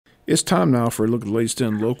It's time now for a look at the latest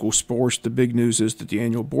in local sports. The big news is that the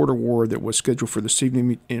annual border war that was scheduled for this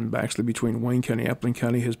evening in Baxley between Wayne County and Appling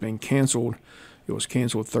County has been canceled. It was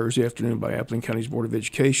canceled Thursday afternoon by Appling County's Board of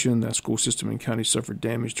Education. That school system in county suffered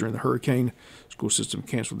damage during the hurricane. School system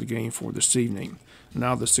canceled the game for this evening.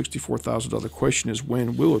 Now the $64,000 question is,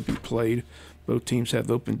 when will it be played? Both teams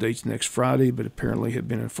have open dates next Friday, but apparently have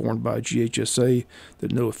been informed by GHSA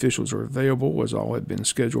that no officials are available, as all have been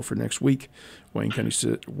scheduled for next week. Wayne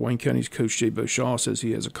County's coach Jay Beauchamp says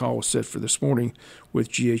he has a call set for this morning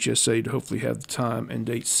with GHSA to hopefully have the time and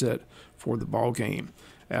date set for the ball game.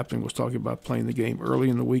 Appling was talking about playing the game early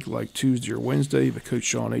in the week, like Tuesday or Wednesday, but Coach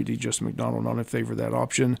Shaw and AD Justin McDonald not in favor of that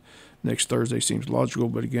option. Next Thursday seems logical,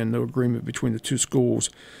 but again, no agreement between the two schools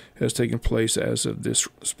has taken place as of this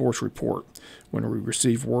sports report. When we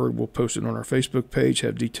receive word, we'll post it on our Facebook page,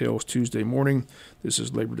 have details Tuesday morning. This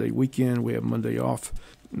is Labor Day weekend. We have Monday off.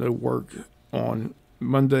 No work on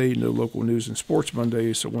Monday, no local news and sports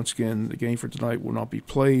Monday. So once again, the game for tonight will not be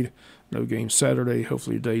played. No game Saturday,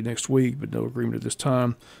 hopefully a day next week, but no agreement at this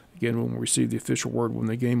time. Again, when we receive the official word when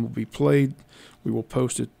the game will be played, we will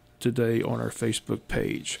post it today on our Facebook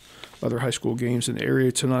page. Other high school games in the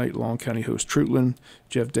area tonight: Long County hosts Trutland,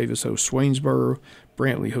 Jeff Davis hosts Swainsboro,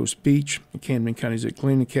 Brantley hosts Beach, Camden County's at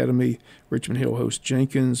Glen Academy, Richmond Hill hosts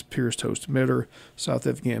Jenkins, Pierce hosts Metter, South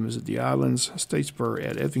Effingham is at the Islands, Statesboro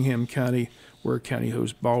at Effingham County, Ware County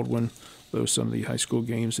hosts Baldwin. Those are some of the high school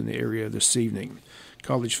games in the area this evening.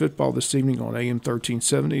 College football this evening on AM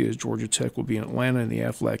 1370 as Georgia Tech will be in Atlanta in the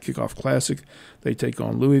Aflac Kickoff Classic. They take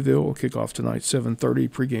on Louisville. Kickoff tonight 7:30.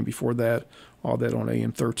 Pregame before that. All that on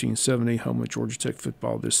AM 1370. Home of Georgia Tech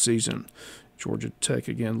football this season. Georgia Tech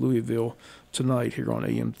again, Louisville tonight here on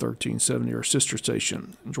AM 1370, our sister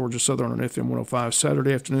station. Georgia Southern on FM 105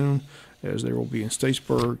 Saturday afternoon, as they will be in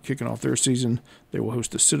Statesboro kicking off their season. They will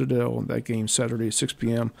host the Citadel. That game Saturday at 6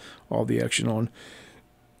 p.m. All the action on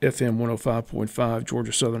FM 105.5,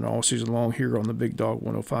 Georgia Southern all season long here on the Big Dog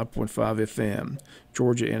 105.5 FM.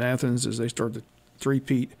 Georgia in Athens as they start the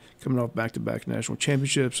three-peat, coming off back-to-back national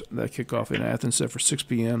championships. That kickoff in Athens set for 6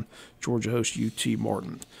 p.m. Georgia hosts UT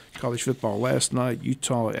Martin. College football last night,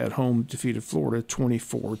 Utah at home defeated Florida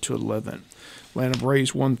 24-11. Atlanta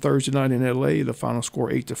Braves won Thursday night in L.A. The final score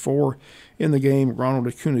 8-4. In the game, Ronald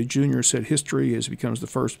Acuna Jr. set history as he becomes the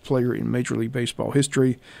first player in Major League Baseball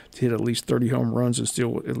history to hit at least 30 home runs and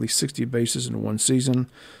steal at least 60 bases in one season.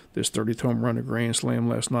 This 30th home run, a grand slam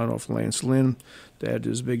last night off Lance Lynn. To add to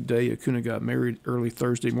his big day, Acuna got married early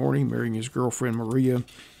Thursday morning, marrying his girlfriend Maria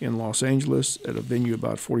in Los Angeles at a venue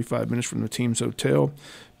about 45 minutes from the team's hotel.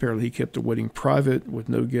 Apparently, he kept the wedding private with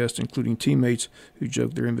no guests, including teammates, who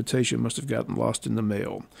joked their invitation must have gotten lost in the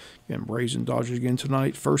mail. And Braves and Dodgers again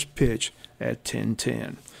tonight. First pitch at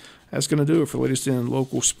 10:10. That's going to do it for the latest in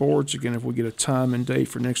local sports. Again, if we get a time and date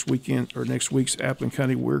for next weekend or next week's Appling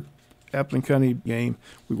County game,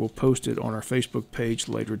 we will post it on our Facebook page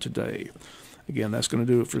later today. Again, that's going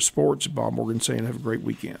to do it for sports. Bob Morgan saying have a great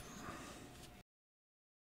weekend.